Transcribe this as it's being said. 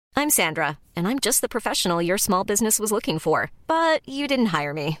I'm Sandra, and I'm just the professional your small business was looking for. But you didn't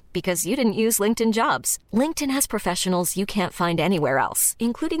hire me because you didn't use LinkedIn Jobs. LinkedIn has professionals you can't find anywhere else,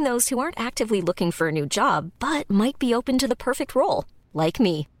 including those who aren't actively looking for a new job, but might be open to the perfect role, like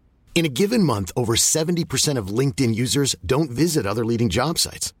me. In a given month, over 70% of LinkedIn users don't visit other leading job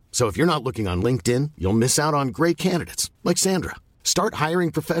sites. So if you're not looking on LinkedIn, you'll miss out on great candidates like Sandra. Start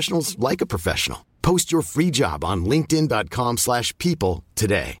hiring professionals like a professional. Post your free job on linkedin.com/people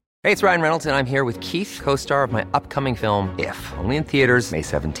today. Hey, it's Ryan Reynolds, and I'm here with Keith, co-star of my upcoming film, If, only in theaters May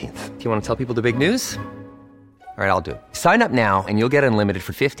 17th. Do you want to tell people the big news? All right, I'll do it. Sign up now and you'll get unlimited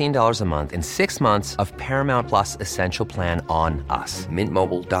for $15 a month and 6 months of Paramount Plus Essential Plan on us.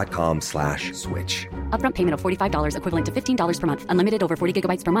 MintMobile.com/switch. Upfront payment of $45 equivalent to $15 per month. Unlimited over 40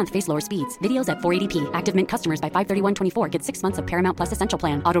 gigabytes per month. Face lower speeds. Videos at 480p. Active Mint customers by 531.24 get 6 months of Paramount Plus Essential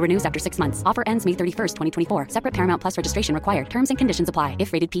Plan. Auto renews after 6 months. Offer ends May 31st, 2024. Separate Paramount Plus registration required. Terms and conditions apply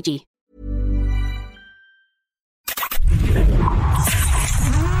if rated PG.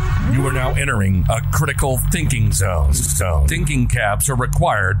 You are now entering a critical thinking zone. Thinking caps are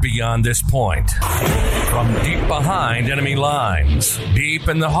required beyond this point. From deep behind enemy lines, deep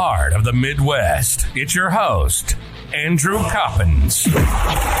in the heart of the Midwest, it's your host, Andrew Coppins.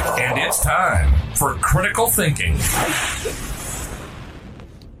 And it's time for Critical Thinking.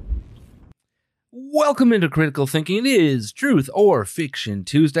 Welcome into Critical Thinking. It is Truth or Fiction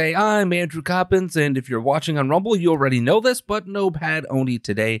Tuesday. I'm Andrew Coppins, and if you're watching on Rumble, you already know this, but no Pat Oney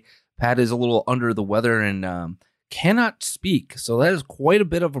today. Pat is a little under the weather and cannot speak, so that is quite a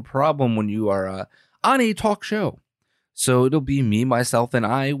bit of a problem when you are on a talk show. So it'll be me, myself, and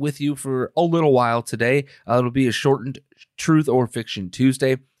I with you for a little while today. It'll be a shortened Truth or Fiction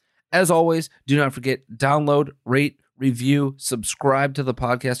Tuesday. As always, do not forget, download, rate, review, subscribe to the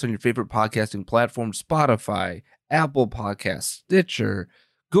podcast on your favorite podcasting platform, Spotify, Apple Podcasts, Stitcher,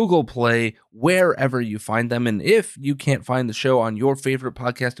 Google Play, wherever you find them. And if you can't find the show on your favorite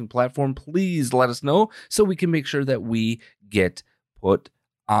podcasting platform, please let us know so we can make sure that we get put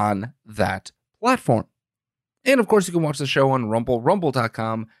on that platform. And of course, you can watch the show on Rumble,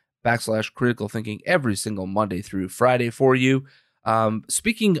 rumble.com/critical thinking every single Monday through Friday for you.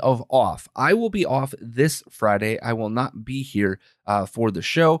 Speaking of off, I will be off this Friday. I will not be here for the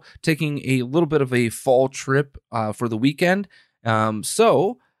show, taking a little bit of a fall trip for the weekend.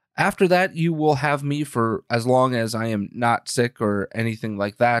 So after that, you will have me for as long as I am not sick or anything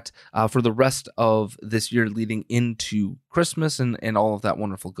like that for the rest of this year leading into Christmas and all of that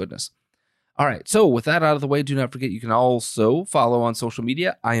wonderful goodness. All right, so with that out of the way, do not forget you can also follow on social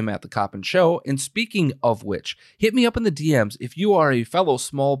media. I am at The Coppin Show. And speaking of which, hit me up in the DMs if you are a fellow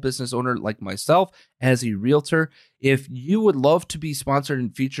small business owner like myself as a realtor. If you would love to be sponsored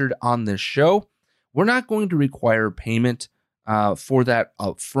and featured on this show, we're not going to require payment for that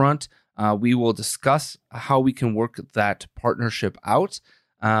up front. We will discuss how we can work that partnership out.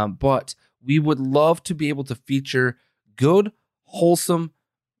 But we would love to be able to feature good, wholesome,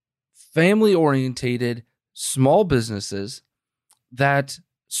 family-orientated small businesses that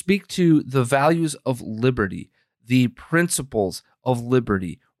speak to the values of liberty, the principles of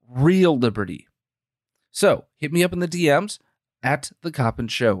liberty, real liberty. So hit me up in the DMs at The Coppin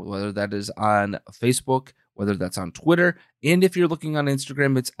Show, whether that is on Facebook, whether that's on Twitter, and if you're looking on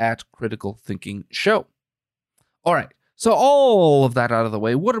Instagram, it's at Critical Thinking Show. All right. So all of that out of the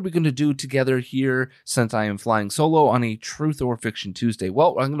way, what are we going to do together here since I am flying solo on a Truth or Fiction Tuesday?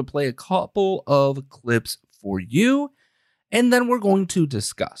 Well, I'm going to play a couple of clips for you, and then we're going to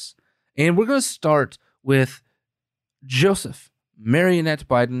discuss. And we're going to start with Joseph Marionette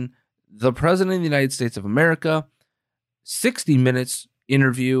Biden, the President of the United States of America, 60 Minutes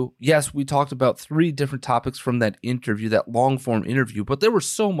interview. Yes, we talked about 3 different topics from that interview, that long-form interview, but there was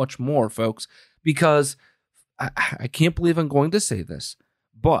so much more, folks, because I can't believe I'm going to say this,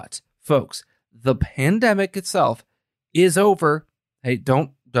 but folks, the pandemic itself is over. Hey,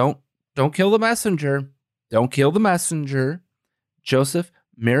 don't kill the messenger. Don't kill the messenger. Joseph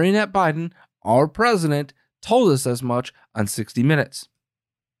Marionette Biden, our president, told us as much on 60 Minutes.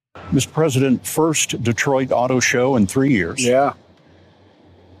 Mr. President, first Detroit Auto Show in 3 years. Yeah.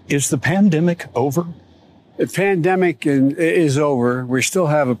 Is the pandemic over? The pandemic is over. We still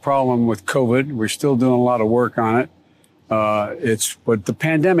have a problem with COVID. We're still doing a lot of work on it. But the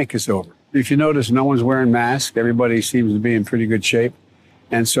pandemic is over. If you notice, no one's wearing masks. Everybody seems to be in pretty good shape.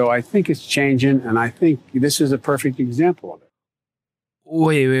 And so I think it's changing, and I think this is a perfect example of it.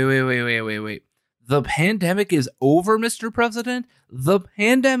 Wait. The pandemic is over, Mr. President? The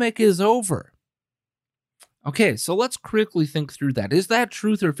pandemic is over. Okay, so let's critically think through that. Is that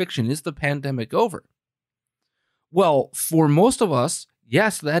truth or fiction? Is the pandemic over? Well, for most of us,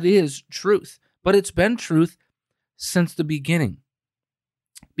 Yes, that is truth, but it's been truth since the beginning.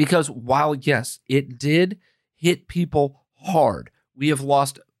 Because while, yes, it did hit people hard, we have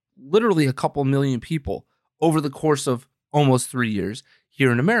lost literally a couple million people over the course of almost 3 years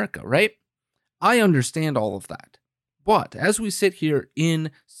here in America, right? I understand all of that. But as we sit here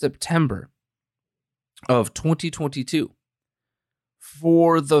in September of 2022,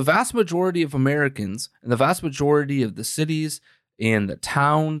 for the vast majority of Americans and the vast majority of the cities and the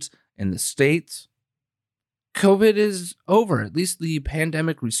towns and the states, COVID is over. At least the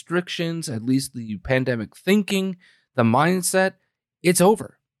pandemic restrictions, at least the pandemic thinking, the mindset, it's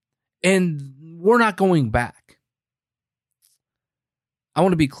over. And we're not going back. I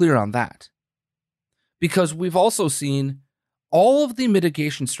want to be clear on that. Because we've also seen all of the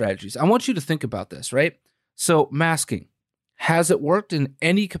mitigation strategies. I want you to think about this, right? So masking, has it worked in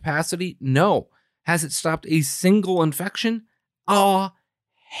any capacity? No. Has it stopped a single infection?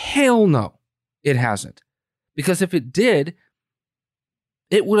 Hell no, it hasn't. Because if it did,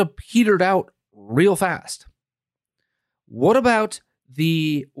 it would have petered out real fast. What about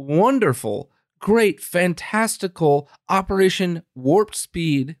the wonderful, great, fantastical Operation Warp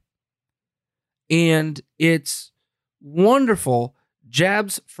Speed and its wonderful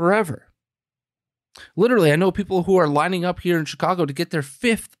Jabs Forever? Literally, I know people who are lining up here in Chicago to get their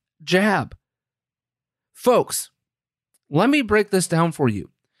 5th jab. Folks, let me break this down for you.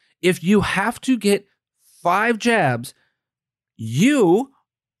 If you have to get 5 jabs, you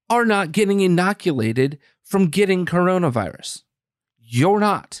are not getting inoculated from getting coronavirus. You're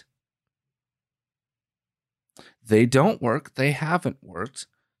not. They don't work. They haven't worked.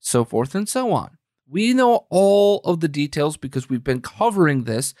 So forth and so on. We know all of the details because we've been covering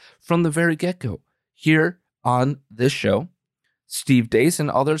this from the very get-go here on this show. Steve Deace and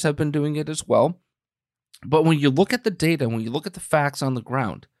others have been doing it as well. But when you look at the data, when you look at the facts on the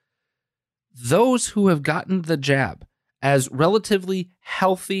ground, those who have gotten the jab as relatively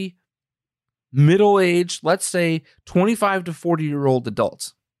healthy, middle-aged, let's say 25 to 40-year-old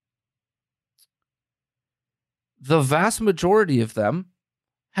adults, the vast majority of them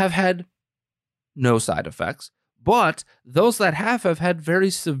have had no side effects, but those that have had very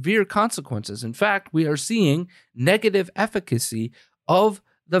severe consequences. In fact, we are seeing negative efficacy of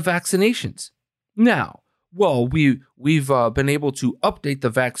the vaccinations. Now, well, we've been able to update the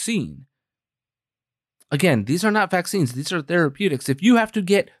vaccine. Again, these are not vaccines. These are therapeutics. If you have to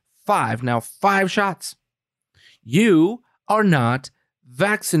get 5 shots, you are not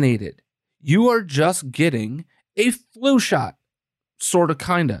vaccinated. You are just getting a flu shot. Sort of,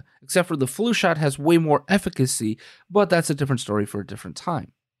 kind of, except for the flu shot has way more efficacy, but that's a different story for a different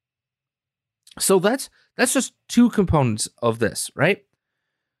time. So that's just 2 components of this, right?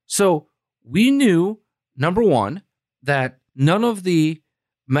 So we knew, number one, that none of the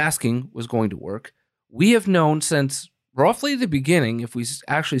masking was going to work. We have known since roughly the beginning, if we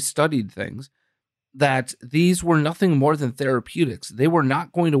actually studied things, that these were nothing more than therapeutics. They were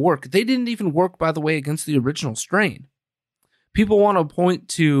not going to work. They didn't even work, by the way, against the original strain. People want to point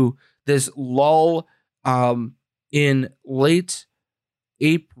to this lull in late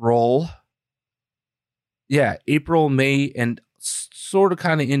April. Yeah, April, May, and sort of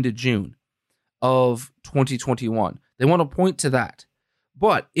kind of into June of 2021. They want to point to that.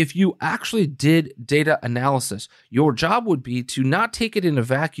 But if you actually did data analysis, your job would be to not take it in a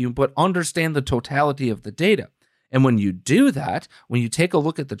vacuum, but understand the totality of the data. And when you do that, when you take a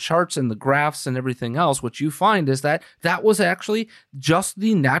look at the charts and the graphs and everything else, what you find is that that was actually just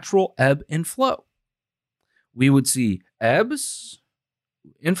the natural ebb and flow. We would see ebbs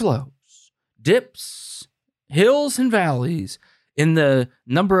and flows, dips, hills and valleys in the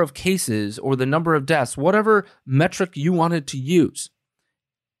number of cases or the number of deaths, whatever metric you wanted to use.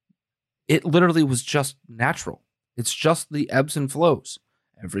 It literally was just natural. It's just the ebbs and flows.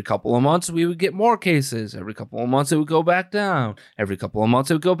 Every couple of months, we would get more cases. Every couple of months, it would go back down. Every couple of months,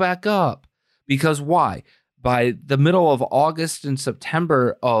 it would go back up. Because why? By the middle of August and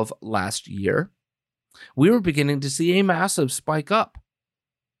September of last year, we were beginning to see a massive spike up.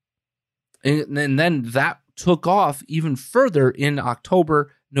 And then that took off even further in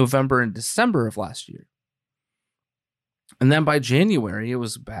October, November, and December of last year. And then by January, it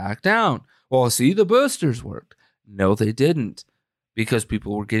was back down. Well, see, the boosters worked. No, they didn't. Because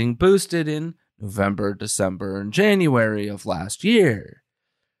people were getting boosted in November, December, and January of last year.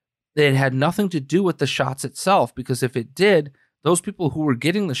 It had nothing to do with the shots itself, because if it did, those people who were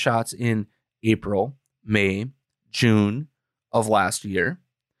getting the shots in April, May, June of last year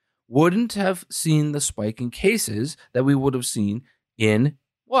wouldn't have seen the spike in cases that we would have seen in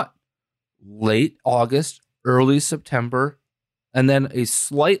what? Late August, early September and then a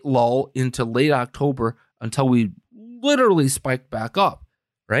slight lull into late October until we literally spiked back up,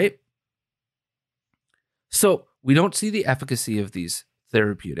 right? So we don't see the efficacy of these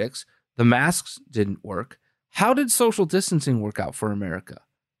therapeutics. The masks didn't work. How did social distancing work out for America?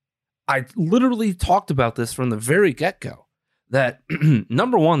 I literally talked about this from the very get-go, that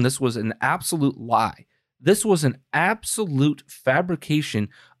number one, this was an absolute lie. This was an absolute fabrication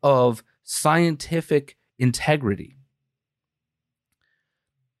of scientific integrity.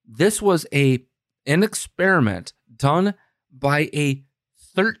 This was an experiment done by a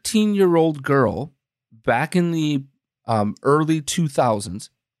 13-year-old girl back in the early 2000s.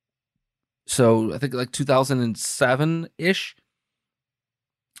 So I think like 2007-ish.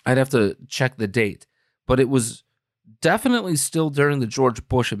 I'd have to check the date, but it was definitely still during the George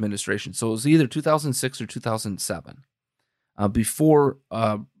Bush administration. So it was either 2006 or 2007, before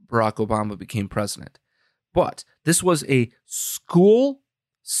Barack Obama became president. But this was a school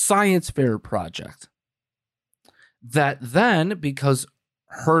science fair project that then, because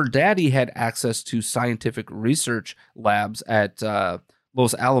her daddy had access to scientific research labs at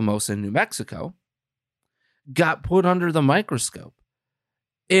Los Alamos in New Mexico, got put under the microscope.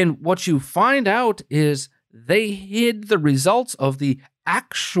 And what you find out is they hid the results of the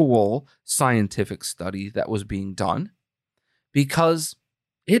actual scientific study that was being done because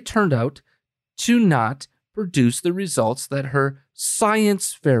it turned out to not produce the results that her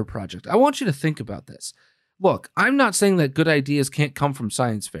science fair project. I want you to think about this. Look, I'm not saying that good ideas can't come from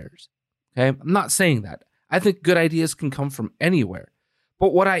science fairs. Okay? I'm not saying that. I think good ideas can come from anywhere.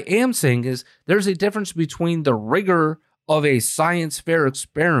 But what I am saying is there's a difference between the rigor of a science fair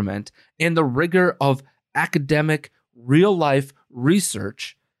experiment and the rigor of academic, real-life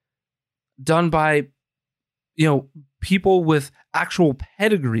research done by, people with actual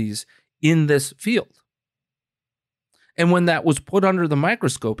pedigrees in this field. And when that was put under the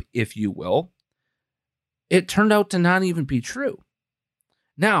microscope, if you will, it turned out to not even be true.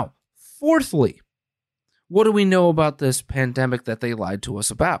 Now, fourthly, what do we know about this pandemic that they lied to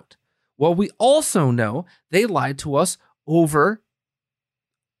us about? Well, we also know they lied to us over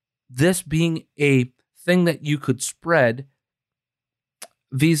this being a thing that you could spread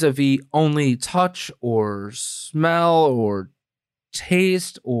vis-a-vis only touch or smell or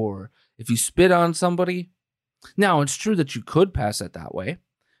taste, or if you spit on somebody. Now, it's true that you could pass it that way,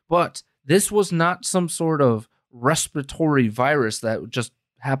 but this was not some sort of respiratory virus that just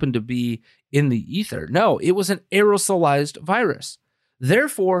happened to be in the ether. No, it was an aerosolized virus.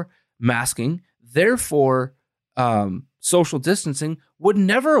 Therefore, masking, social distancing would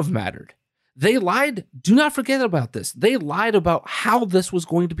never have mattered. They lied. Do not forget about this. They lied about how this was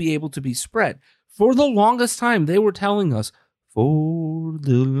going to be able to be spread. For the longest time, they were telling us, for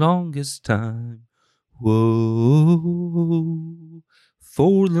the longest time, whoa,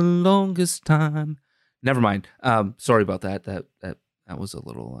 for the longest time. Never mind. Sorry about that. That was a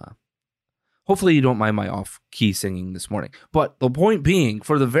little... Hopefully you don't mind my off-key singing this morning. But the point being,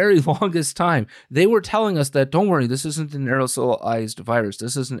 for the very longest time, they were telling us that, don't worry, this isn't an aerosolized virus.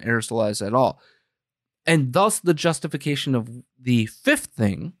 This isn't aerosolized at all. And thus the justification of the fifth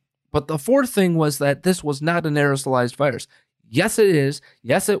thing. But the fourth thing was that this was not an aerosolized virus. Yes, it is.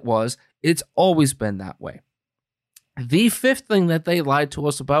 Yes, it was. It's always been that way. The fifth thing that they lied to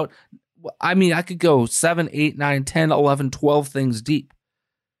us about, I mean, I could go 7, 8, 9, 10, 11, 12 things deep.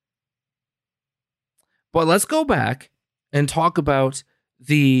 But let's go back and talk about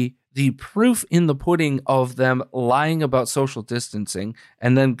the proof in the pudding of them lying about social distancing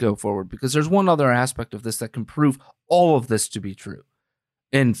and then go forward, because there's one other aspect of this that can prove all of this to be true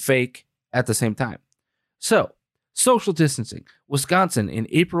and fake at the same time. So, social distancing. Wisconsin in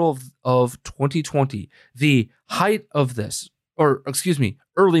April of 2020, the height of this,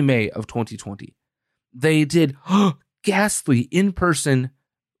 early May of 2020, they did ghastly in-person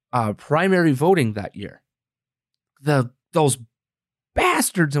primary voting that year. Those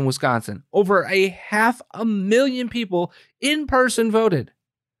bastards in Wisconsin, over 500,000 people in person voted.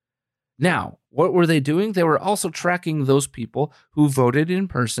 Now, what were they doing? They were also tracking those people who voted in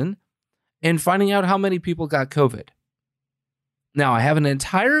person and finding out how many people got COVID. Now, I have an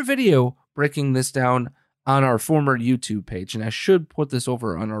entire video breaking this down on our former YouTube page, and I should put this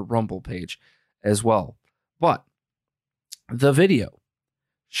over on our Rumble page as well. But the video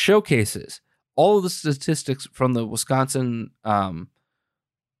showcases all of the statistics from the Wisconsin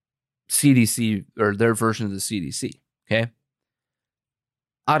CDC, or their version of the CDC, okay?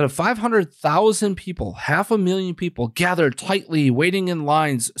 Out of 500,000 people, 500,000 people gathered tightly, waiting in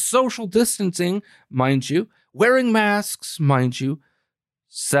lines, social distancing, mind you, wearing masks, mind you,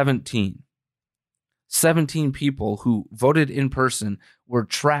 17 17 people who voted in person were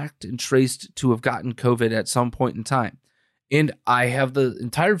tracked and traced to have gotten COVID at some point in time. And I have the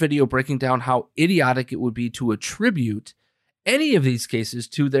entire video breaking down how idiotic it would be to attribute any of these cases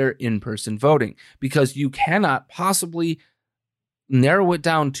to their in-person voting, because you cannot possibly narrow it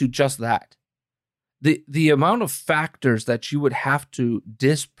down to just that. The amount of factors that you would have to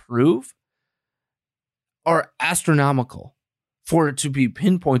disprove are astronomical for it to be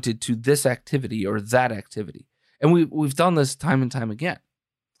pinpointed to this activity or that activity. And we've done this time and time again.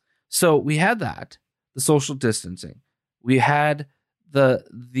 So we had that, the social distancing. We had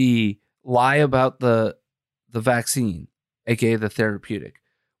the lie about the vaccine, aka the therapeutic.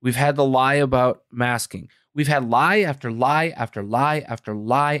 We've had the lie about masking. We've had lie after lie after lie after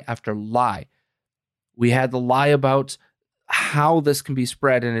lie after lie. We had the lie about how this can be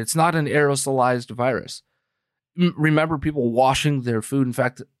spread, and it's not an aerosolized virus. Remember people washing their food. In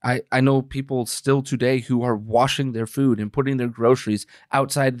fact, I know people still today who are washing their food and putting their groceries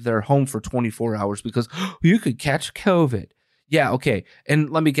outside their home for 24 hours because you could catch COVID. Yeah, okay. And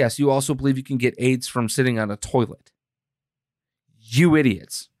let me guess, you also believe you can get AIDS from sitting on a toilet. You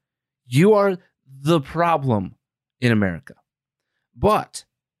idiots. You are the problem in America. But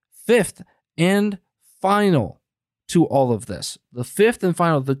fifth and final to all of this, the fifth and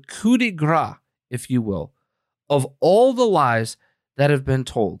final, the coup de grace, if you will, of all the lies that have been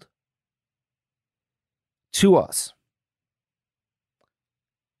told to us,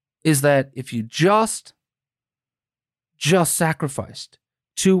 is that if you just sacrificed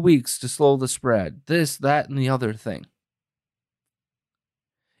 2 weeks to slow the spread, this, that, and the other thing.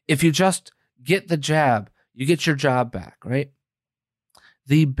 If you just get the jab, you get your job back, right?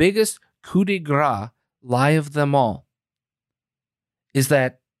 The biggest coup de grace lie of them all is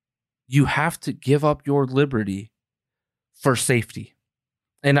that you have to give up your liberty for safety.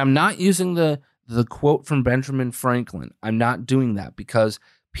 And I'm not using the quote from Benjamin Franklin. I'm not doing that because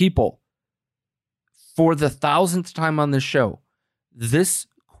people, for the 1,000th time on this show, this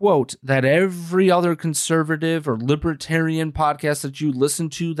quote that every other conservative or libertarian podcast that you listen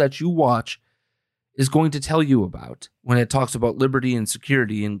to, that you watch, is going to tell you about when it talks about liberty and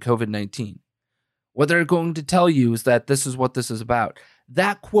security in COVID-19. What they're going to tell you is that this is what this is about.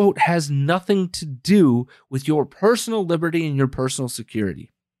 That quote has nothing to do with your personal liberty and your personal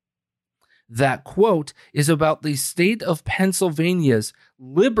security. That quote is about the state of Pennsylvania's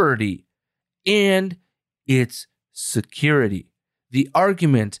liberty and its security. The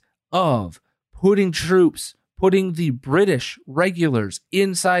argument of putting the British regulars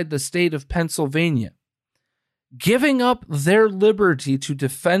inside the state of Pennsylvania, giving up their liberty to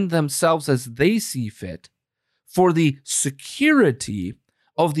defend themselves as they see fit for the security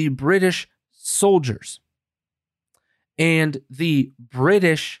of the British soldiers and the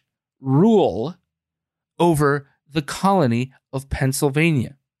British rule over the colony of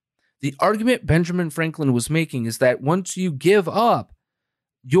Pennsylvania. The argument Benjamin Franklin was making is that once you give up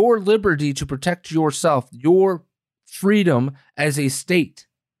your liberty to protect yourself, your freedom as a state,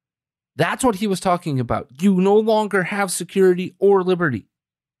 that's what he was talking about. You no longer have security or liberty.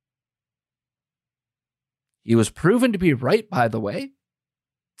 He was proven to be right, by the way.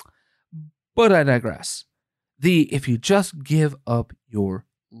 But I digress. If you just give up your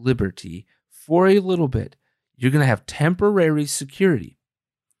liberty for a little bit, you're going to have temporary security.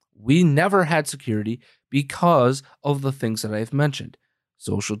 We never had security because of the things that I've mentioned.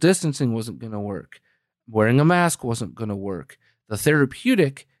 Social distancing wasn't going to work. Wearing a mask wasn't going to work. The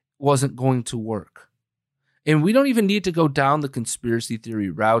therapeutic wasn't going to work. And we don't even need to go down the conspiracy theory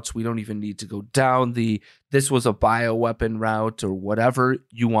routes. We don't even need to go down this was a bioweapon route or whatever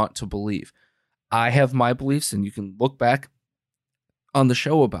you want to believe. I have my beliefs, and you can look back on the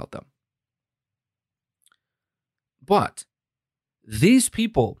show about them. But these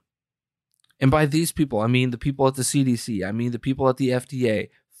people, and by these people, I mean the people at the CDC, I mean the people at the FDA,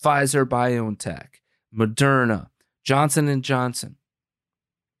 Pfizer, BioNTech, Moderna, Johnson & Johnson,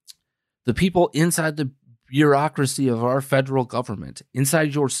 the people inside the bureaucracy of our federal government,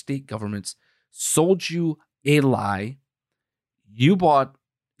 inside your state governments, sold you a lie. You bought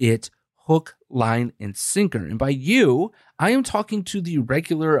it hook, line, and sinker. And by you, I am talking to the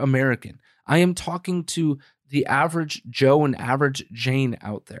regular American. I am talking to the average Joe and average Jane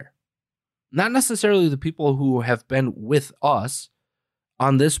out there. Not necessarily the people who have been with us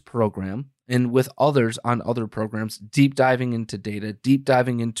on this program and with others on other programs, deep diving into data, deep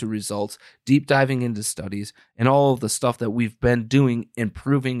diving into results, deep diving into studies, and all of the stuff that we've been doing,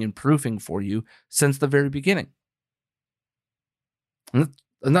 improving and proofing for you since the very beginning. I'm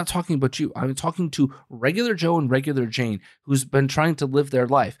not talking about you. I'm talking to regular Joe and regular Jane who's been trying to live their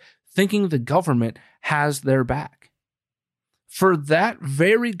life. thinking the government has their back. For that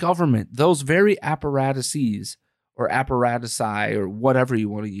very government, those very apparatuses or apparatusi or whatever you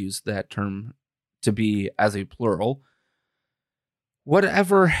want to use that term to be as a plural,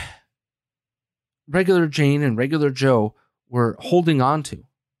 whatever regular Jane and regular Joe were holding on to,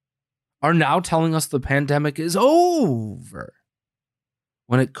 are now telling us the pandemic is over,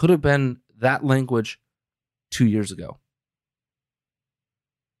 when it could have been that language 2 years ago.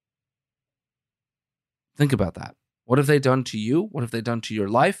 Think about that. What have they done to you? What have they done to your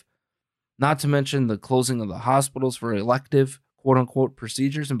life? Not to mention the closing of the hospitals for elective, quote unquote,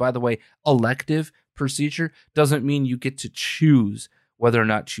 procedures. And by the way, elective procedure doesn't mean you get to choose whether or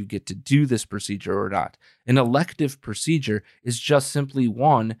not you get to do this procedure or not. An elective procedure is just simply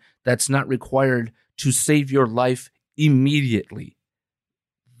one that's not required to save your life immediately.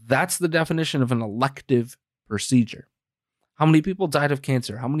 That's the definition of an elective procedure. How many people died of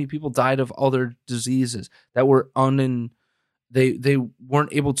cancer? How many people died of other diseases that were they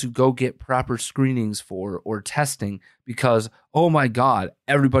weren't able to go get proper screenings for or testing because, oh my God,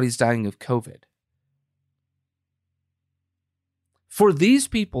 everybody's dying of COVID. For these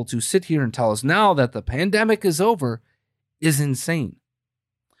people to sit here and tell us now that the pandemic is over is insane.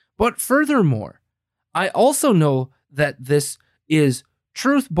 But furthermore, I also know that this is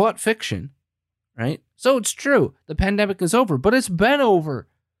truth but fiction, right? So it's true, the pandemic is over, but it's been over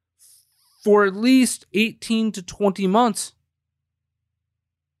for at least 18 to 20 months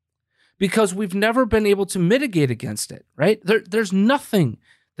because we've never been able to mitigate against it, right? There's nothing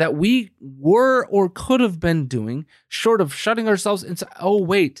that we were or could have been doing short of shutting ourselves inside. Oh,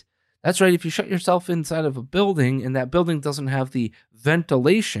 wait, that's right. If you shut yourself inside of a building and that building doesn't have the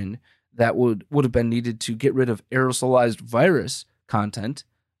ventilation that would have been needed to get rid of aerosolized virus content,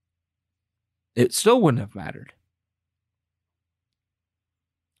 it still wouldn't have mattered.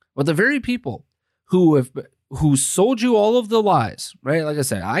 But the very people who sold you all of the lies, right? Like I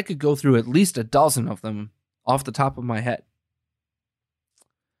said, I could go through at least a dozen of them off the top of my head.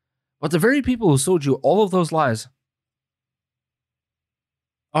 But the very people who sold you all of those lies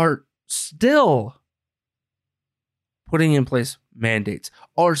are still putting in place mandates,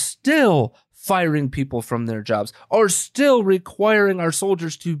 are still firing people from their jobs, are still requiring our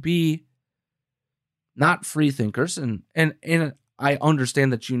soldiers to be not free thinkers. And I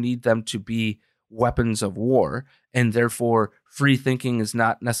understand that you need them to be weapons of war, and therefore free thinking is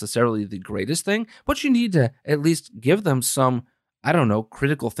not necessarily the greatest thing, but you need to at least give them some, I don't know,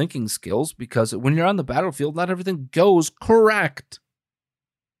 critical thinking skills, because when you're on the battlefield, not everything goes correct.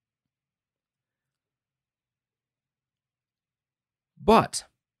 But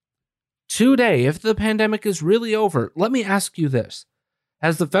today, if the pandemic is really over, let me ask you this.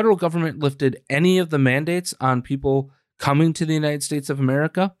 Has the federal government lifted any of the mandates on people coming to the United States of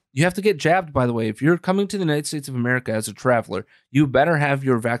America? You have to get jabbed, by the way. If you're coming to the United States of America as a traveler, you better have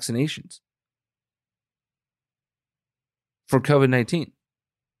your vaccinations for COVID-19.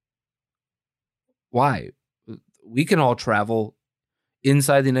 Why? We can all travel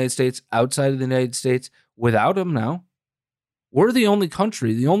inside the United States, outside of the United States without them now. We're the only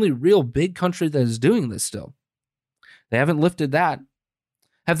country, the only real big country that is doing this still. They haven't lifted that.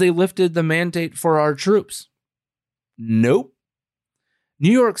 Have they lifted the mandate for our troops? Nope.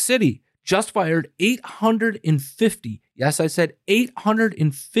 New York City just fired 850, yes, I said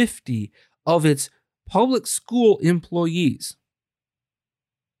 850 of its public school employees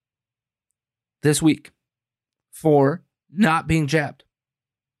this week for not being jabbed.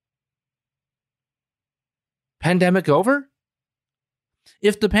 Pandemic over?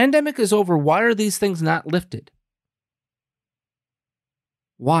 If the pandemic is over, why are these things not lifted?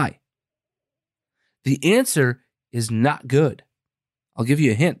 Why? The answer is not good. I'll give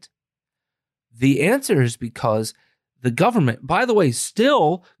you a hint. The answer is because the government, by the way,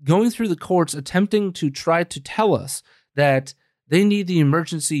 still going through the courts attempting to try to tell us that they need the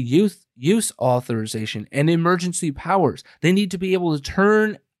emergency use authorization and emergency powers. They need to be able to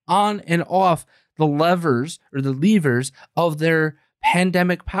turn on and off the levers of their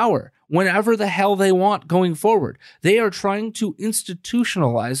pandemic power whenever the hell they want going forward. They are trying to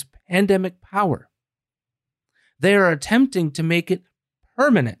institutionalize pandemic power. They are attempting to make it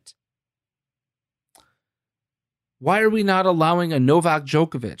permanent. Why are we not allowing a Novak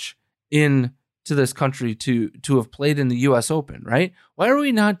Djokovic into this country to have played in the US Open, right? Why are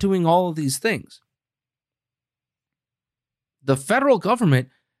we not doing all of these things? The federal government,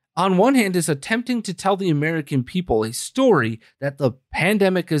 on one hand, is attempting to tell the American people a story that the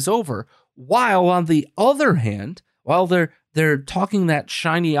pandemic is over, while on the other hand, while they're talking that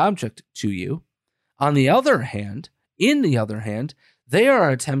shiny object to you, in the other hand, They are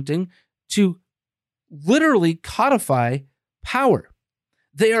attempting to literally codify power.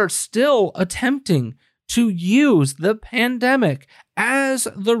 They are still attempting to use the pandemic as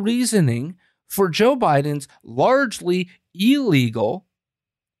the reasoning for Joe Biden's largely illegal,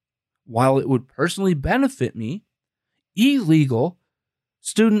 while it would personally benefit me, illegal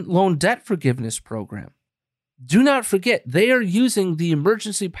student loan debt forgiveness program. Do not forget, they are using the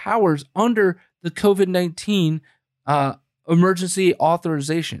emergency powers under the COVID-19 emergency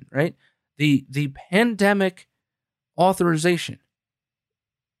authorization, right? The pandemic authorization.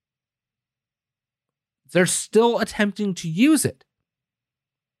 They're still attempting to use it.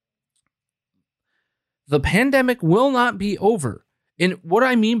 The pandemic will not be over. And what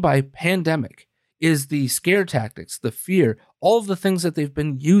I mean by pandemic is the scare tactics, the fear, all of the things that they've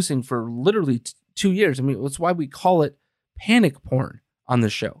been using for literally 2 years. I mean, that's why we call it panic porn on the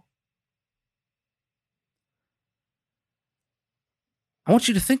show. I want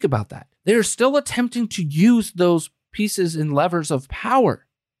you to think about that. They're still attempting to use those pieces and levers of power.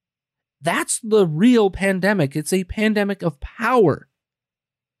 That's the real pandemic. It's a pandemic of power.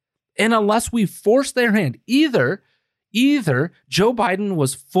 And unless we force their hand, either Joe Biden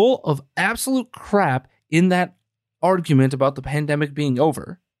was full of absolute crap in that argument about the pandemic being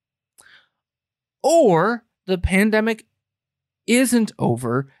over, or the pandemic isn't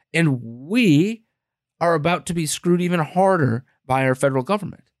over and we are about to be screwed even harder by our federal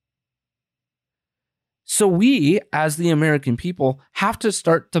government. So we, as the American people, have to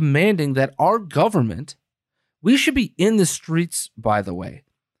start demanding that our government, we should be in the streets, by the way.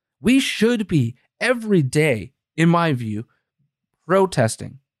 We should be every day, in my view,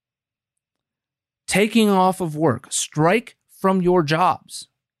 protesting, taking off of work, strike from your jobs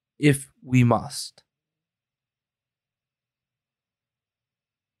if we must,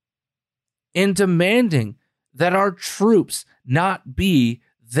 and demanding that our troops not be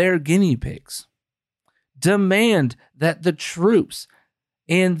their guinea pigs. Demand that the troops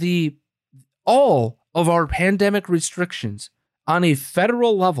and all of our pandemic restrictions on a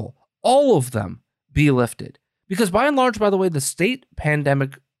federal level, all of them be lifted. Because by and large, by the way, the state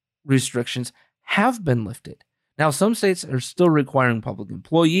pandemic restrictions have been lifted. Now, some states are still requiring public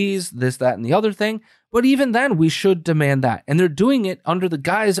employees, this, that, and the other thing. But even then, we should demand that. And they're doing it under the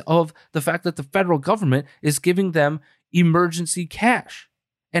guise of the fact that the federal government is giving them emergency cash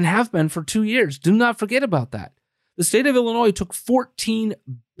and have been for 2 years. Do not forget about that. The state of Illinois took $14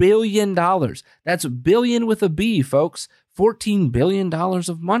 billion. That's billion with a B, folks. $14 billion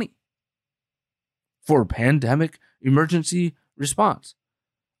of money for pandemic emergency response.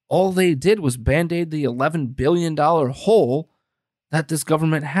 All they did was band-aid the $11 billion hole that this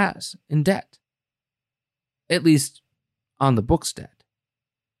government has in debt. At least on the books debt.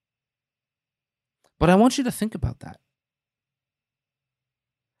 But I want you to think about that.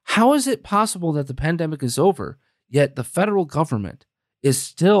 How is it possible that the pandemic is over, yet the federal government is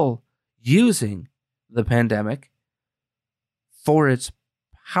still using the pandemic for its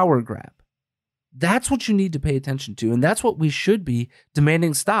power grab? That's what you need to pay attention to, and that's what we should be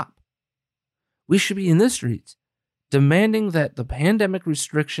demanding stop. We should be in the streets demanding that the pandemic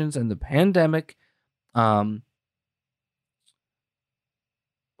restrictions and the pandemic, however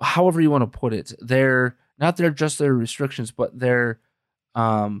you want to put it, they're not just their restrictions, but their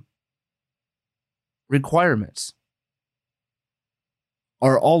requirements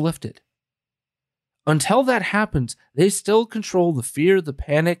are all lifted. Until that happens, they still control the fear, the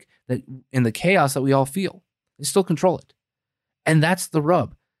panic, and the chaos that we all feel. They still control it. And that's the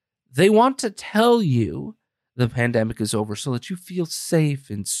rub. They want to tell you the pandemic is over so that you feel safe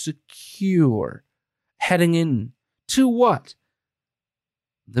and secure heading in to what?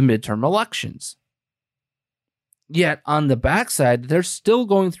 The midterm elections. Yet on the backside, they're still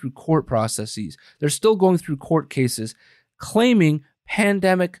going through court processes. They're still going through court cases claiming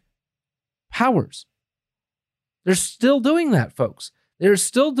pandemic powers. They're still doing that, folks. They're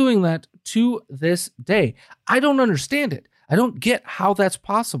still doing that to this day. I don't understand it. I don't get how that's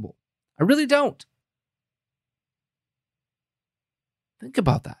possible. I really don't. Think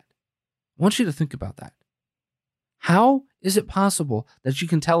about that. I want you to think about that. How is it possible that you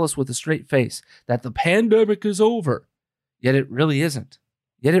can tell us with a straight face that the pandemic is over, yet it really isn't?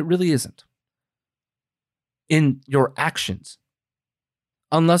 Yet it really isn't. In your actions.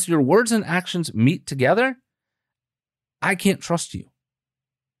 Unless your words and actions meet together, I can't trust you.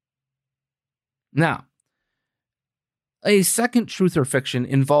 Now, a second truth or fiction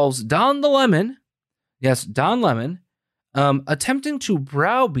involves Don the Lemon, yes, Don Lemon, attempting to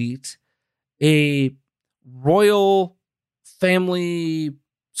browbeat a royal family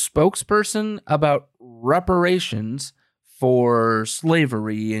spokesperson about reparations for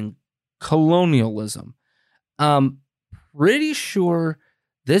slavery and colonialism. Pretty sure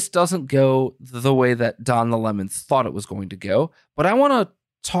this doesn't go the way that Don the Lemon thought it was going to go, but I want to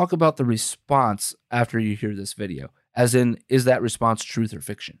talk about the response after you hear this video, as in, is that response truth or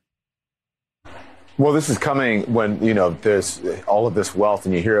fiction? Well, this is coming when, you know, there's all of this wealth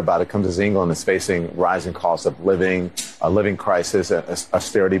and you hear about it comes as England is facing rising costs of living, a living crisis,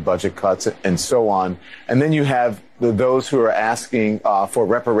 austerity budget cuts, and so on. And then you have those who are asking for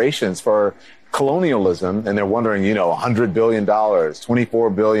reparations for colonialism, and they're wondering, you know, $100 billion,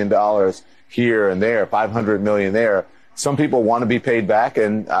 $24 billion here and there, $500 million there. Some people want to be paid back,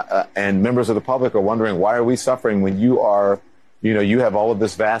 and members of the public are wondering, why are we suffering when you are, you know, you have all of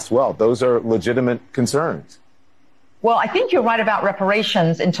this vast wealth? Those are legitimate concerns. Well, I think you're right about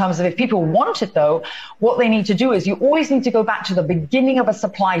reparations in terms of if people want it, though, what they need to do is you always need to go back to the beginning of a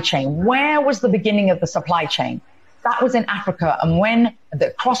supply chain. Where was the beginning of the supply chain? That was in Africa. And when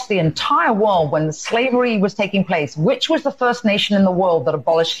across the entire world, when the slavery was taking place, which was the first nation in the world that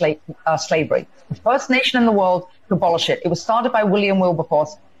abolished slavery? The first nation in the world to abolish it. It was started by William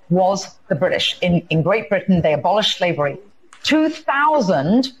Wilberforce, was the British. In Great Britain, they abolished slavery.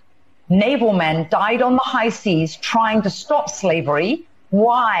 2,000 naval men died on the high seas trying to stop slavery.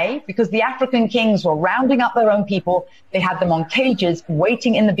 Why? Because the African kings were rounding up their own people. They had them on cages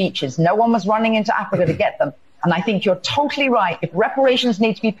waiting in the beaches. No one was running into Africa to get them. And I think you're totally right. If reparations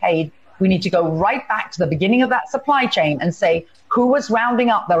need to be paid, we need to go right back to the beginning of that supply chain and say, who was rounding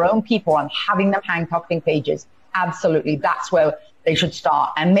up their own people and having them handcuffed in cages? Absolutely. That's where they should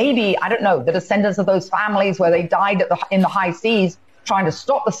start. And maybe, I don't know, the descendants of those families where they died in the high seas trying to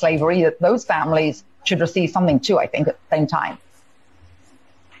stop the slavery, that those families should receive something too, I think, at the same time.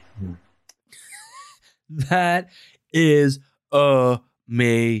 That is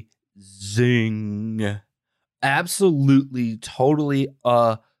amazing. Absolutely, totally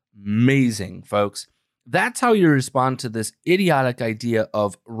amazing, folks. That's how you respond to this idiotic idea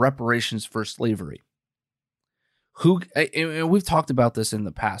of reparations for slavery. And we've talked about this in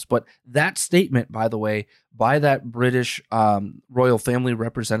the past, but that statement, by the way, by that British royal family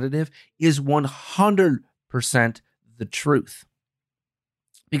representative is 100% the truth.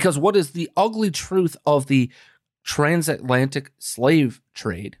 Because what is the ugly truth of the transatlantic slave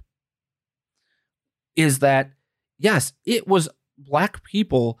trade is that, yes, it was black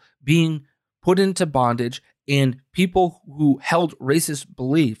people being put into bondage and people who held racist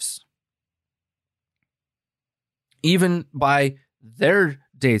beliefs, even by their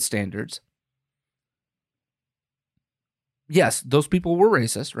day standards. Yes, those people were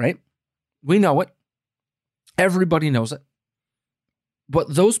racist, right? We know it. Everybody knows it.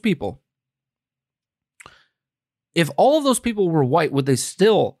 But those people, if all of those people were white, would they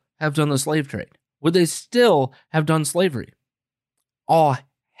still have done the slave trade? Would they still have done slavery? Oh,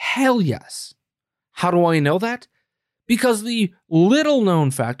 hell yes. How do I know that? Because the little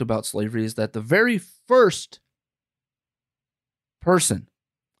known fact about slavery is that the very first person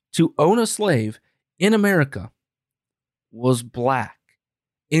to own a slave in America was black,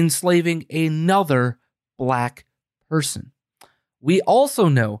 enslaving another black person. We also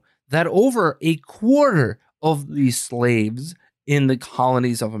know that over a quarter of the slaves in the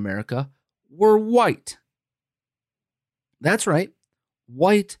colonies of America were white. That's right,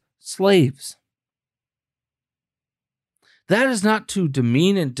 white slaves. That is not to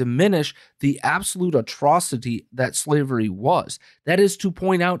demean and diminish the absolute atrocity that slavery was. That is to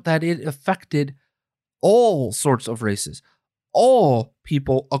point out that it affected all sorts of races, all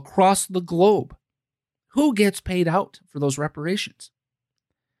people across the globe. Who gets paid out for those reparations?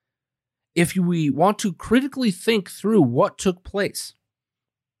 If we want to critically think through what took place,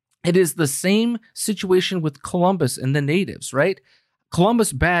 it is the same situation with Columbus and the natives, right?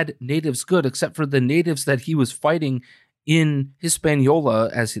 Columbus bad, natives good, except for the natives that he was fighting in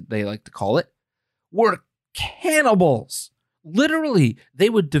Hispaniola, as they like to call it, were cannibals. Literally, they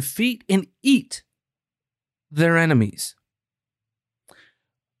would defeat and eat their enemies.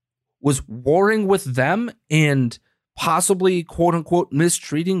 Was warring with them and possibly, quote unquote,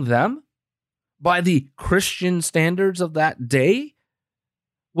 mistreating them by the Christian standards of that day?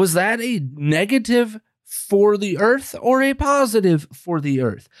 Was that a negative for the earth or a positive for the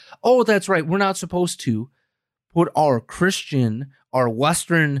earth? Oh, that's right. We're not supposed to put our Christian, our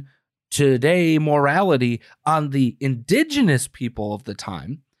Western today morality on the indigenous people of the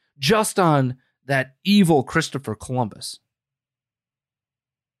time, just on that evil Christopher Columbus.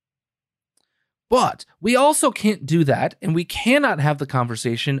 But we also can't do that, and we cannot have the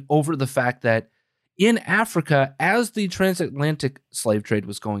conversation over the fact that in Africa, as the transatlantic slave trade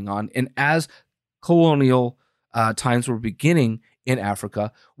was going on, and as colonial times were beginning in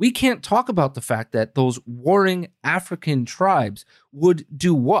Africa, we can't talk about the fact that those warring African tribes would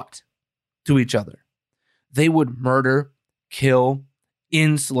do what to each other? They would murder, kill,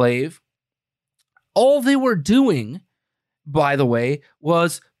 enslave. All they were doing, by the way,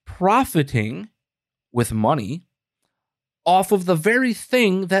 was profiting with money off of the very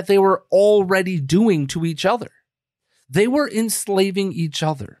thing that they were already doing to each other. They were enslaving each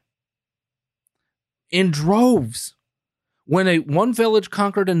other in droves. When one village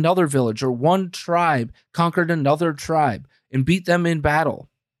conquered another village, or one tribe conquered another tribe and beat them in battle,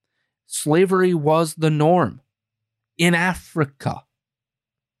 slavery was the norm in Africa.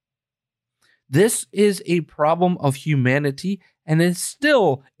 This is a problem of humanity, and it's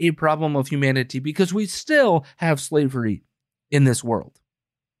still a problem of humanity because we still have slavery in this world.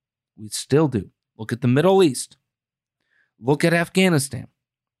 We still do. Look at the Middle East. Look at Afghanistan.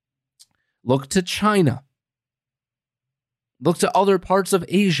 Look to China. Look to other parts of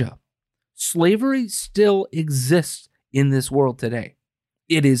Asia. Slavery still exists in this world today.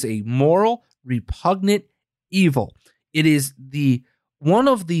 It is a moral, repugnant evil. It is one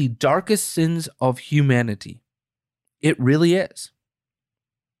of the darkest sins of humanity. It really is.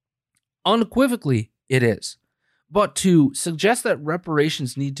 Unequivocally, it is. But to suggest that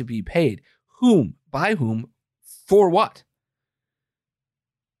reparations need to be paid, whom, by whom, for what?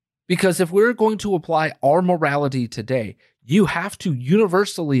 Because if we're going to apply our morality today, you have to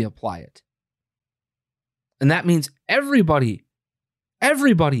universally apply it. And that means everybody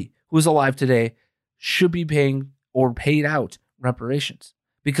who is alive today should be paying or paid out reparations.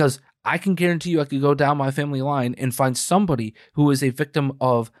 Because I can guarantee you I could go down my family line and find somebody who is a victim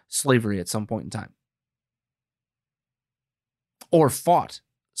of slavery at some point in time. Or fought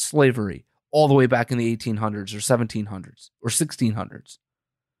slavery all the way back in the 1800s or 1700s or 1600s.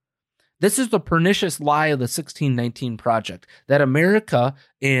 This is the pernicious lie of the 1619 Project, that America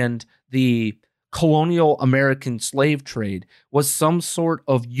and the colonial American slave trade was some sort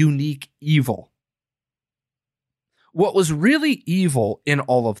of unique evil. What was really evil in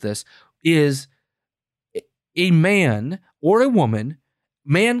all of this is a man or a woman,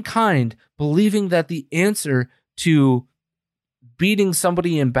 mankind, believing that the answer to beating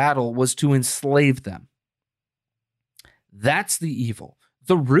somebody in battle was to enslave them. That's the evil.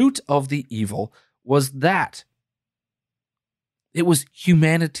 The root of the evil was that. It was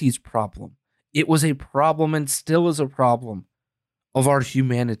humanity's problem. It was a problem, and still is a problem, of our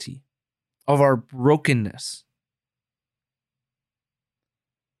humanity, of our brokenness.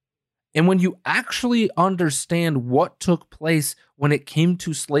 And when you actually understand what took place when it came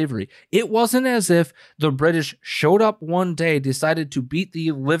to slavery, it wasn't as if the British showed up one day, decided to beat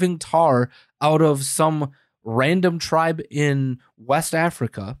the living tar out of some random tribe in West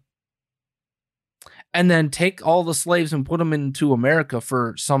Africa, and then take all the slaves and put them into America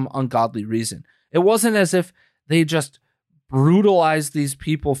for some ungodly reason. It wasn't as if they just brutalized these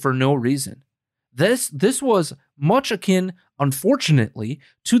people for no reason. This was much akin, unfortunately,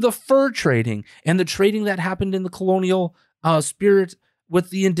 to the fur trading and the trading that happened in the colonial spirit with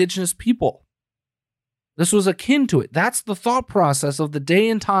the indigenous people. This was akin to it. That's the thought process of the day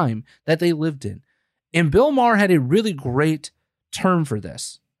and time that they lived in. And Bill Maher had a really great term for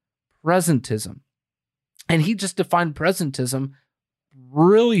this, presentism. And he just defined presentism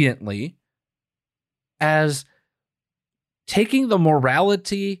brilliantly as taking the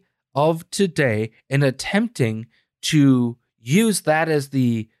morality of today and attempting to use that as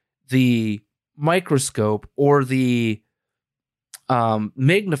the microscope or the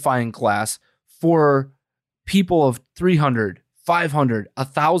magnifying glass for people of 300, 500,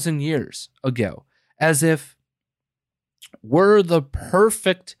 1,000 years ago, as if we're the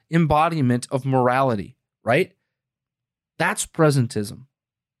perfect embodiment of morality, right? That's presentism.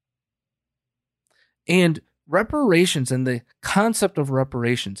 And reparations and the concept of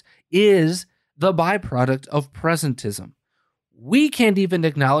reparations is the byproduct of presentism. We can't even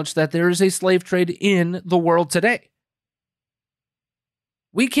acknowledge that there is a slave trade in the world today.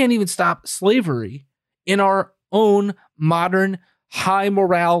 We can't even stop slavery in our own modern high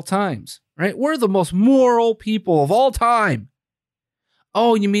morale times, right? We're the most moral people of all time.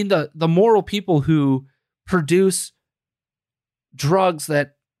 Oh, you mean the moral people who produce drugs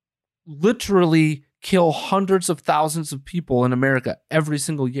that literally kill hundreds of thousands of people in America every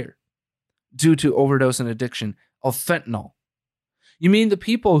single year due to overdose and addiction of fentanyl? You mean the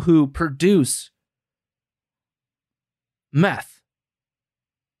people who produce meth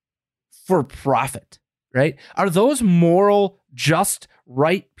for profit, right? Are those moral, just,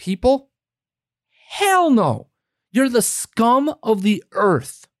 right people? Hell no. You're the scum of the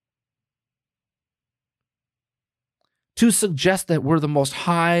earth. to suggest that we're the most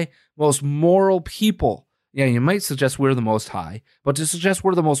high, most moral people. Yeah, you might suggest we're the most high, but to suggest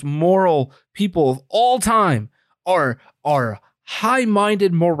we're the most moral people of all time, our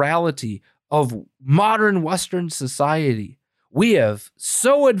high-minded morality of modern Western society. We have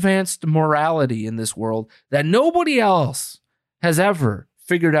so advanced morality in this world that nobody else has ever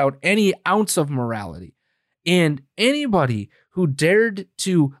figured out any ounce of morality. And anybody who dared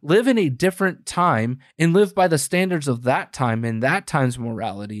to live in a different time and live by the standards of that time and that time's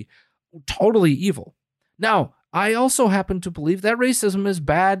morality, totally evil. Now, I also happen to believe that racism is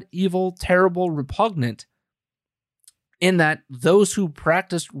bad, evil, terrible, repugnant, in that those who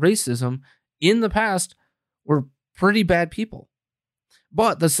practiced racism in the past were pretty bad people.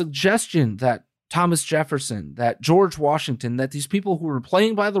 But the suggestion that Thomas Jefferson, that George Washington, that these people who were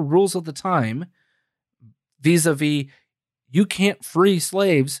playing by the rules of the time, vis-a-vis, you can't free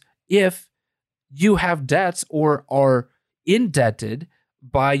slaves if you have debts or are indebted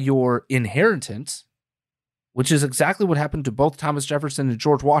by your inheritance, which is exactly what happened to both Thomas Jefferson and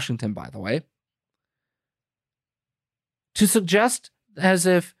George Washington, by the way. To suggest as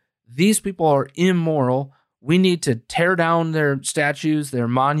if these people are immoral, we need to tear down their statues, their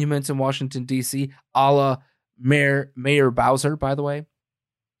monuments in Washington, D.C., a la Mayor Bowser, by the way,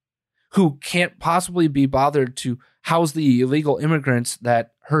 who can't possibly be bothered to house the illegal immigrants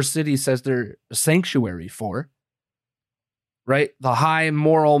that her city says they're a sanctuary for, right? The high,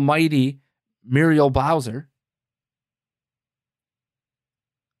 moral, mighty Muriel Bowser.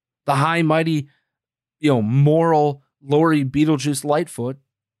 The high, mighty, moral Lori Beetlejuice Lightfoot.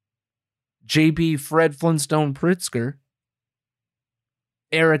 J.B. Fred Flintstone Pritzker.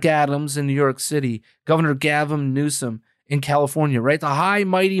 Eric Adams in New York City. Governor Gavin Newsom in California, right? The high,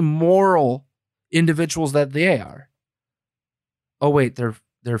 mighty, moral individuals that they are. Oh, wait,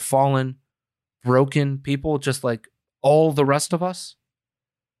 they're fallen, broken people just like all the rest of us?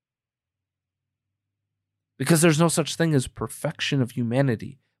 Because there's no such thing as perfection of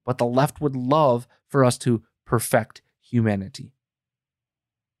humanity, but the left would love for us to perfect humanity.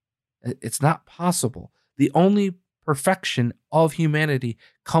 It's not possible. The only perfection of humanity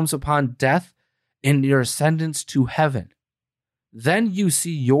comes upon death and your ascendance to heaven. Then you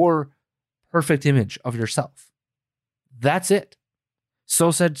see your perfect image of yourself. That's it. So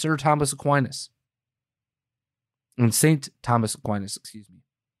said Sir Thomas Aquinas. And Saint Thomas Aquinas, excuse me.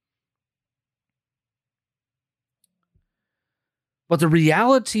 But the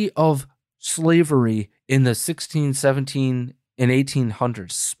reality of slavery in the 16, 17, and 1800s,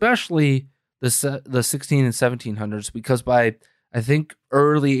 especially the 16 and 1700s, because by, I think,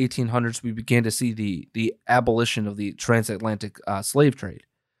 early 1800s, we began to see the abolition of the transatlantic slave trade.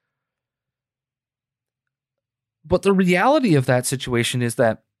 But the reality of that situation is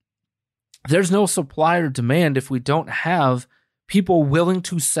that there's no supply or demand if we don't have people willing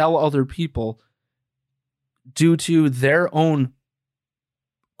to sell other people due to their own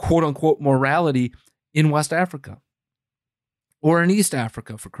quote-unquote morality in West Africa or in East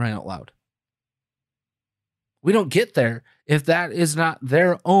Africa, for crying out loud. We don't get there if that is not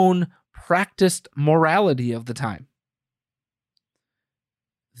their own practiced morality of the time.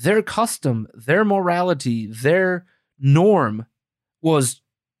 Their custom, their morality, their norm was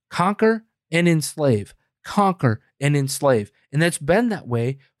conquer and enslave, conquer and enslave. And that's been that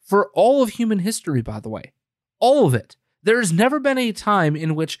way for all of human history, by the way. All of it. There has never been a time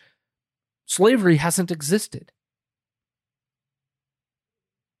in which slavery hasn't existed.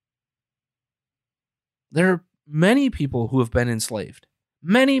 There are many people who have been enslaved.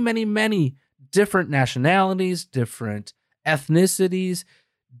 Many, many, many different nationalities, different ethnicities,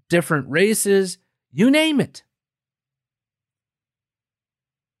 different races, you name it.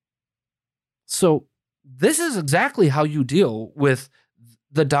 So this is exactly how you deal with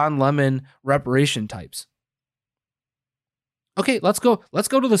the Don Lemon reparation types. Okay, let's go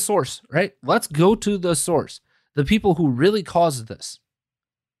to the source, right? Let's go to the source. The people who really caused this.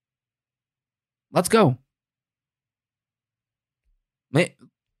 Let's go.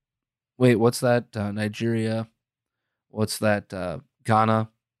 Wait, what's that? Nigeria. What's that? Ghana.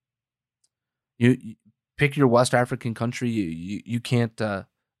 You pick your West African country. You can't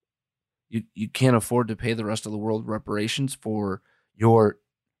you can't afford to pay the rest of the world reparations for your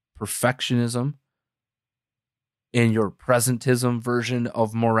perfectionism and your presentism version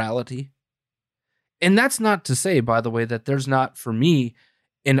of morality. And that's not to say, by the way, that there's not, for me,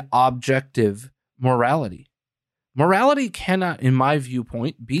 an objective morality. Morality cannot, in my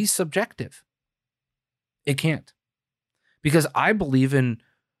viewpoint, be subjective. It can't. Because I believe in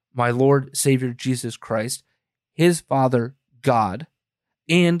my Lord, Savior, Jesus Christ, his Father, God,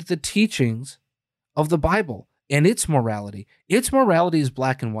 and the teachings of the Bible and its morality is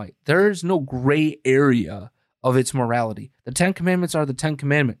black and white. There's no gray area of its morality. The 10 Commandments are the 10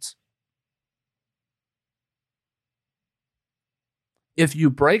 Commandments. If you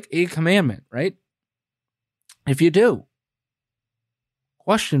break a commandment, right? If you do,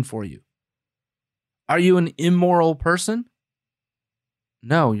 question for you. Are you an immoral person?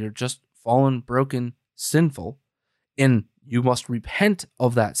 No, you're just fallen, broken, sinful, and you must repent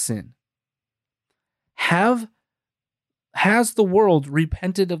of that sin. Has the world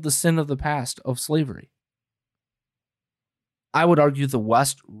repented of the sin of the past of slavery? I would argue the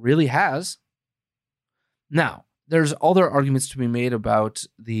West really has. Now, there's other arguments to be made about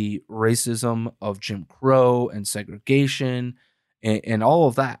the racism of Jim Crow and segregation and all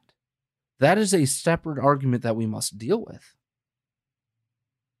of that. That is a separate argument that we must deal with.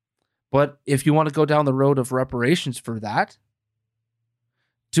 But if you want to go down the road of reparations for that,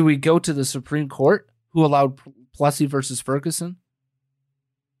 do we go to the Supreme Court who allowed Plessy versus Ferguson?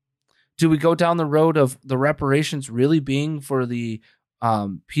 Do we go down the road of the reparations really being for the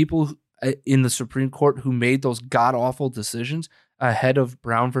people in the Supreme Court who made those god-awful decisions ahead of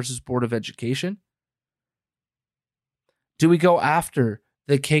Brown versus Board of Education? Do we go after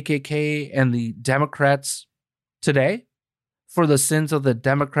the KKK and the Democrats today for the sins of the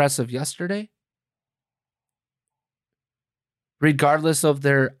Democrats of yesterday? Regardless of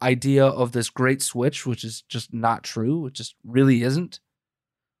their idea of this great switch, which is just not true, it just really isn't.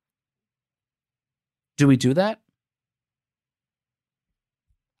 Do we do that?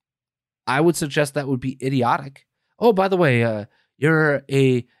 I would suggest that would be idiotic. Oh, by the way, you're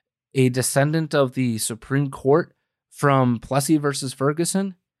a descendant of the Supreme Court from Plessy versus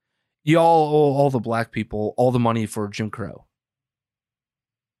Ferguson. You all owe all the black people all the money for Jim Crow.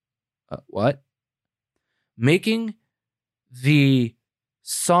 What? Making the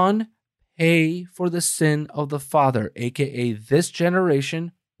son pay for the sin of the father, aka this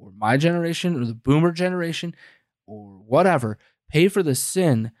generation, or my generation, or the boomer generation, or whatever, pay for the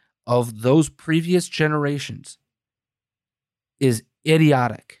sin of those previous generations is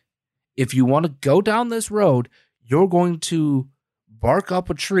idiotic. If you want to go down this road, you're going to bark up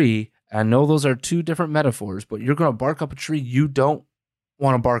a tree. I know those are two different metaphors, but you're going to bark up a tree you don't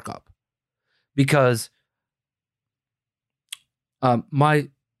want to bark up. Because my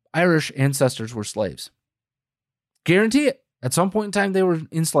Irish ancestors were slaves. Guarantee it. At some point in time, they were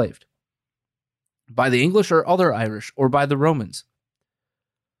enslaved by the English or other Irish or by the Romans.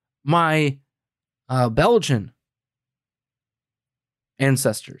 My Belgian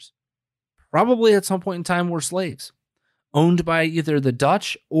ancestors probably at some point in time were slaves owned by either the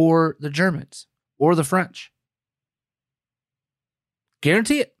Dutch or the Germans or the French.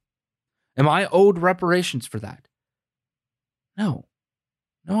 Guarantee it. Am I owed reparations for that? No.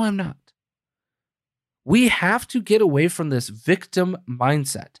 No, I'm not. We have to get away from this victim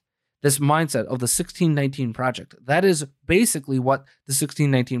mindset, this mindset of the 1619 Project. That is basically what the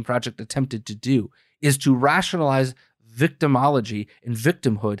 1619 Project attempted to do, is to rationalize victimology and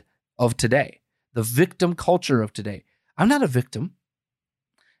victimhood of today, the victim culture of today. I'm not a victim.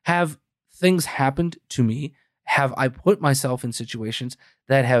 Have things happened to me? Have I put myself in situations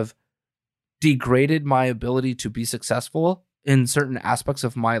that have degraded my ability to be successful in certain aspects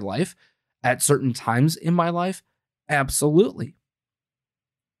of my life at certain times in my life? Absolutely.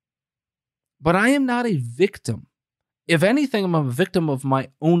 But I am not a victim. If anything, I'm a victim of my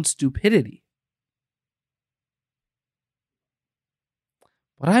own stupidity.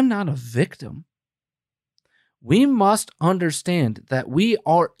 But I'm not a victim. We must understand that we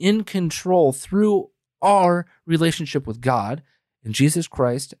are in control through our relationship with God and Jesus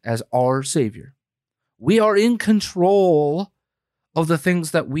Christ as our Savior. We are in control of the things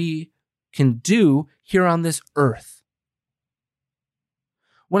that we can do here on this earth.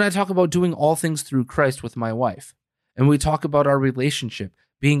 When I talk about doing all things through Christ with my wife, and we talk about our relationship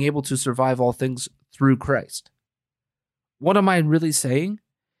being able to survive all things through Christ, what am I really saying?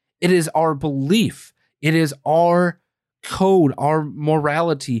 It is our belief. It is our code, our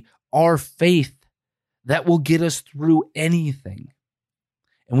morality, our faith that will get us through anything.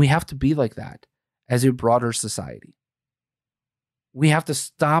 And we have to be like that as a broader society. We have to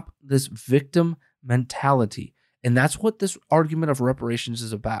stop this victim mentality. And that's what this argument of reparations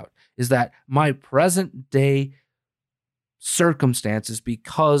is about, is that my present day circumstances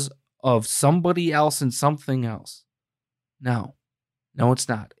because of somebody else and something else. No, it's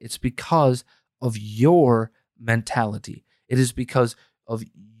not. It's because of your mentality. It is because of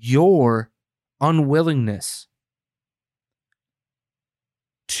your unwillingness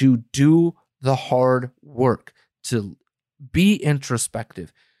to do the hard work, to be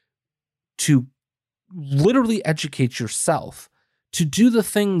introspective, to literally educate yourself to do the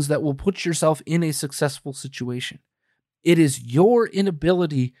things that will put yourself in a successful situation. It is your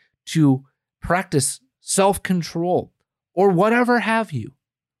inability to practice self-control or whatever have you,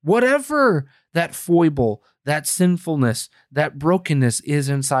 whatever that foible, that sinfulness, that brokenness is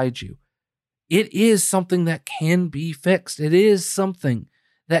inside you. It is something that can be fixed. It is something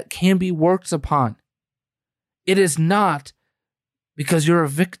that can be worked upon. It is not because you're a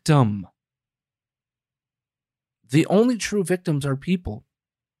victim. The only true victims are people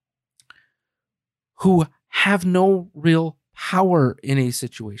who have no real power in a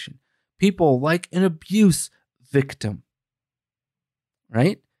situation. People like an abuse victim,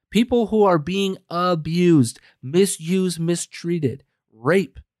 right? People who are being abused, misused, mistreated,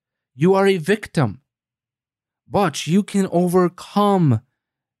 rape. You are a victim, but you can overcome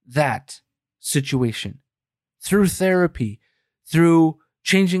that situation through therapy, through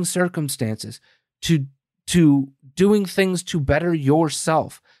changing circumstances, to doing things to better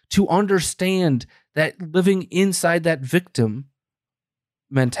yourself, to understand that living inside that victim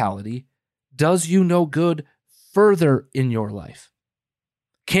mentality does you no good further in your life.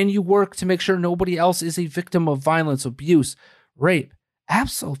 Can you work to make sure nobody else is a victim of violence, abuse, rape?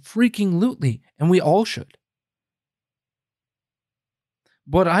 Absolutely, and we all should.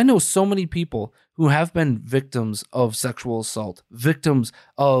 But I know so many people who have been victims of sexual assault, victims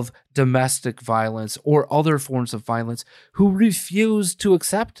of domestic violence or other forms of violence, who refuse to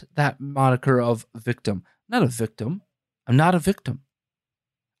accept that moniker of victim. Not a victim. I'm not a victim.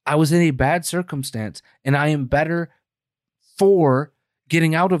 I was in a bad circumstance, and I am better for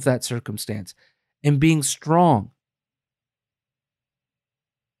getting out of that circumstance and being strong.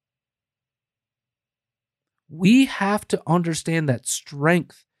 We have to understand that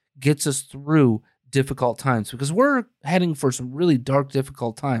strength gets us through difficult times, because we're heading for some really dark,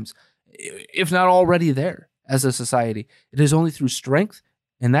 difficult times, if not already there as a society. It is only through strength,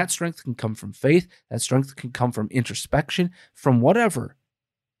 and that strength can come from faith. That strength can come from introspection, from whatever.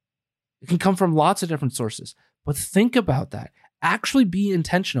 It can come from lots of different sources. But think about that. Actually be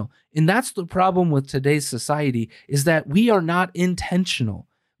intentional. And that's the problem with today's society, is that we are not intentional.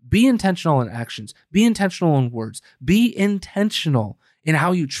 Be intentional in actions. Be intentional in words. Be intentional in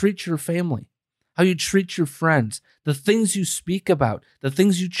how you treat your family, how you treat your friends, the things you speak about, the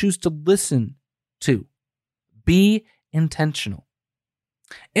things you choose to listen to. Be intentional.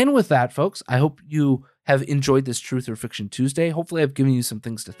 And with that, folks, I hope you have enjoyed this Truth or Fiction Tuesday. Hopefully, I've given you some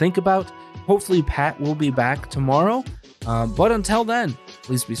things to think about. Hopefully, Pat will be back tomorrow. But until then,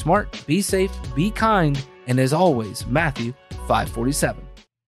 please be smart, be safe, be kind, and as always, Matthew 5:47.